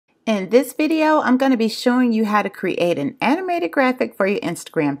In this video, I'm going to be showing you how to create an animated graphic for your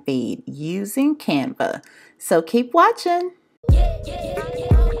Instagram feed using Canva. So keep watching.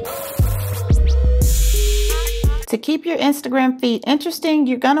 To keep your Instagram feed interesting,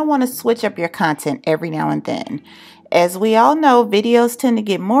 you're going to want to switch up your content every now and then. As we all know, videos tend to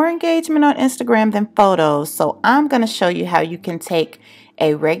get more engagement on Instagram than photos, so I'm going to show you how you can take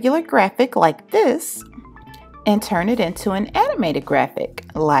a regular graphic like this and turn it into an animated graphic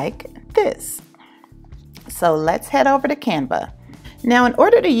like this. So let's head over to Canva. Now, in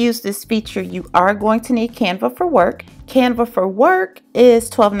order to use this feature, you are going to need Canva for Work. Canva for Work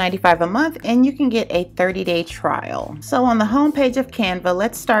is $12.95 a month, and you can get a 30-day trial. So on the home page of Canva,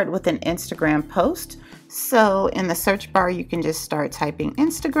 let's start with an Instagram post. So in the search bar, you can just start typing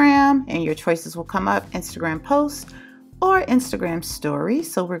Instagram, and your choices will come up: Instagram post or Instagram story.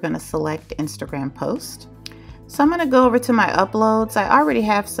 So we're going to select Instagram post. So I'm going to go over to my uploads. I already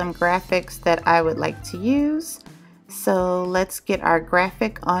have some graphics that I would like to use. So let's get our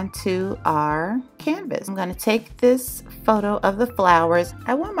graphic onto our canvas. I'm going to take this photo of the flowers.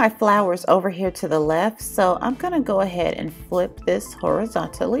 I want my flowers over here to the left, so I'm going to go ahead and flip this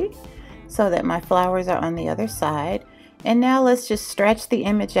horizontally so that my flowers are on the other side. And now let's just stretch the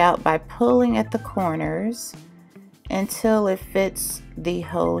image out by pulling at the corners until it fits the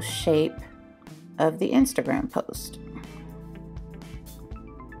whole shape of the Instagram post.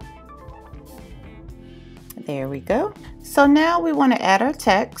 There we go. So now we want to add our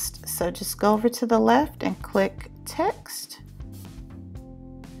text. So just go over to the left and click text,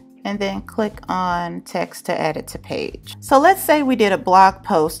 and then click on text to add it to page. So let's say we did a blog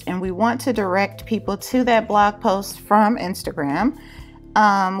post and we want to direct people to that blog post from Instagram.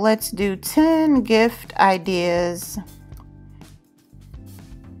 Let's do 10 gift ideas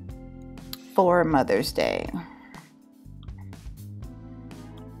for Mother's Day.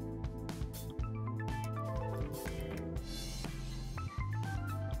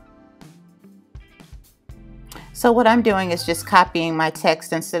 So what I'm doing is just copying my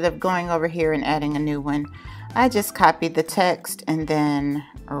text. Instead of going over here and adding a new one, I just copied the text and then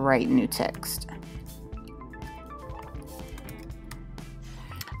write new text.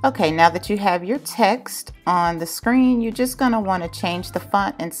 Okay, now that you have your text on the screen, you're just going to want to change the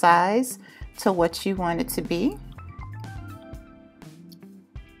font and size to what you want it to be.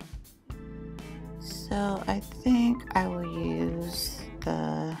 So I think I will use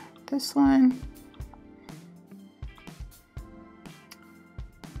this one.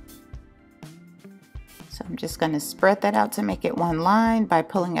 So I'm just going to spread that out to make it one line by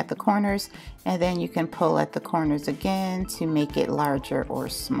pulling at the corners, and then you can pull at the corners again to make it larger or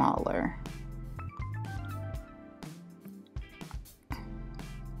smaller.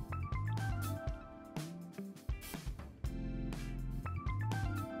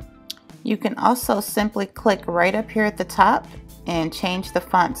 You can also simply click right up here at the top and change the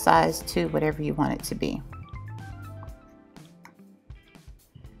font size to whatever you want it to be.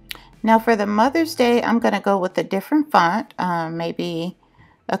 Now for the Mother's Day, I'm going to go with a different font, maybe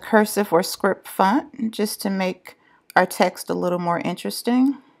a cursive or script font, just to make our text a little more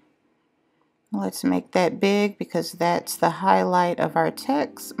interesting. Let's make that big because that's the highlight of our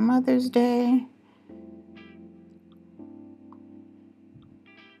text, Mother's Day.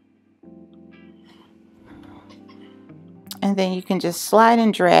 And then you can just slide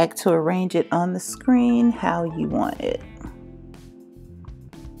and drag to arrange it on the screen how you want it.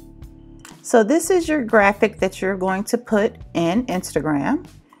 So this is your graphic that you're going to put in Instagram.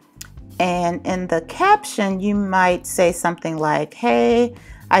 And in the caption, you might say something like, "Hey,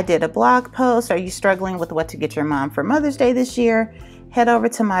 I did a blog post. Are you struggling with what to get your mom for Mother's Day this year? Head over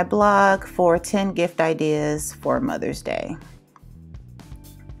to my blog for 10 gift ideas for Mother's Day."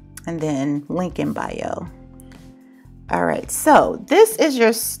 And then link in bio. All right, so this is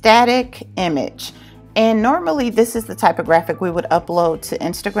your static image. And normally this is the type of graphic we would upload to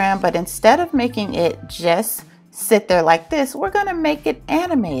Instagram, but instead of making it just sit there like this, we're gonna make it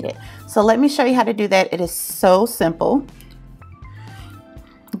animated. So let me show you how to do that. It is so simple.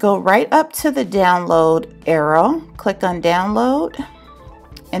 Go right up to the download arrow, click on download,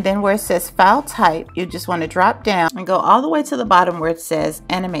 and then where it says file type, you just wanna drop down and go all the way to the bottom where it says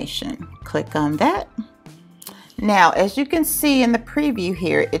animation. Click on that. Now, as you can see in the preview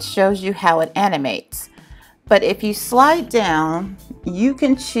here, it shows you how it animates. But if you slide down, you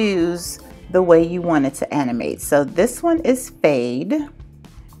can choose the way you want it to animate. So this one is fade.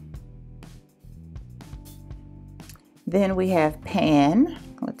 Then we have pan.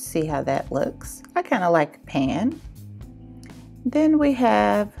 Let's see how that looks. I kind of like pan. Then we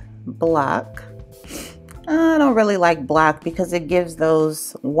have block. I don't really like block because it gives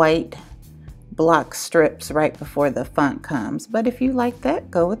those white block strips right before the font comes. But if you like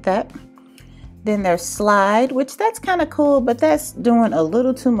that, go with that. Then there's slide, which that's kind of cool, but that's doing a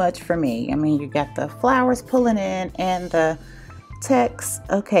little too much for me. I mean, you got the flowers pulling in and the text.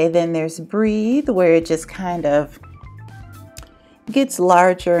 Okay, then there's breathe, where it just kind of gets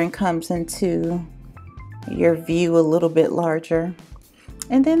larger and comes into your view a little bit larger.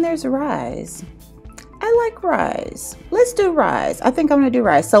 And then there's rise. I like rise. Let's do rise. I think I'm gonna do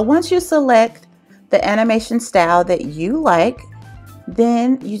rise. So once you select the animation style that you like,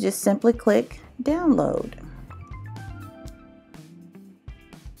 then you just simply click download.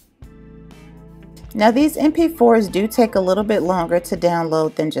 Now these MP4s do take a little bit longer to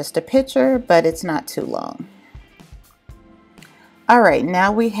download than just a picture, but it's not too long. All right,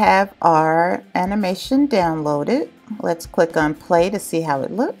 now we have our animation downloaded. Let's click on play to see how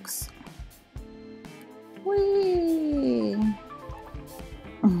it looks. Whee!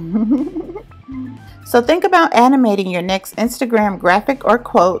 So think about animating your next Instagram graphic or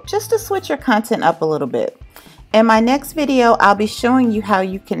quote just to switch your content up a little bit. In my next video, I'll be showing you how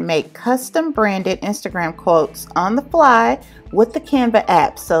you can make custom branded Instagram quotes on the fly with the Canva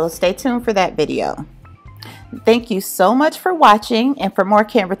app, so stay tuned for that video. Thank you so much for watching, and for more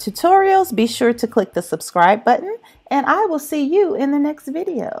Canva tutorials, be sure to click the subscribe button, and I will see you in the next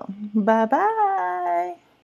video. Bye-bye.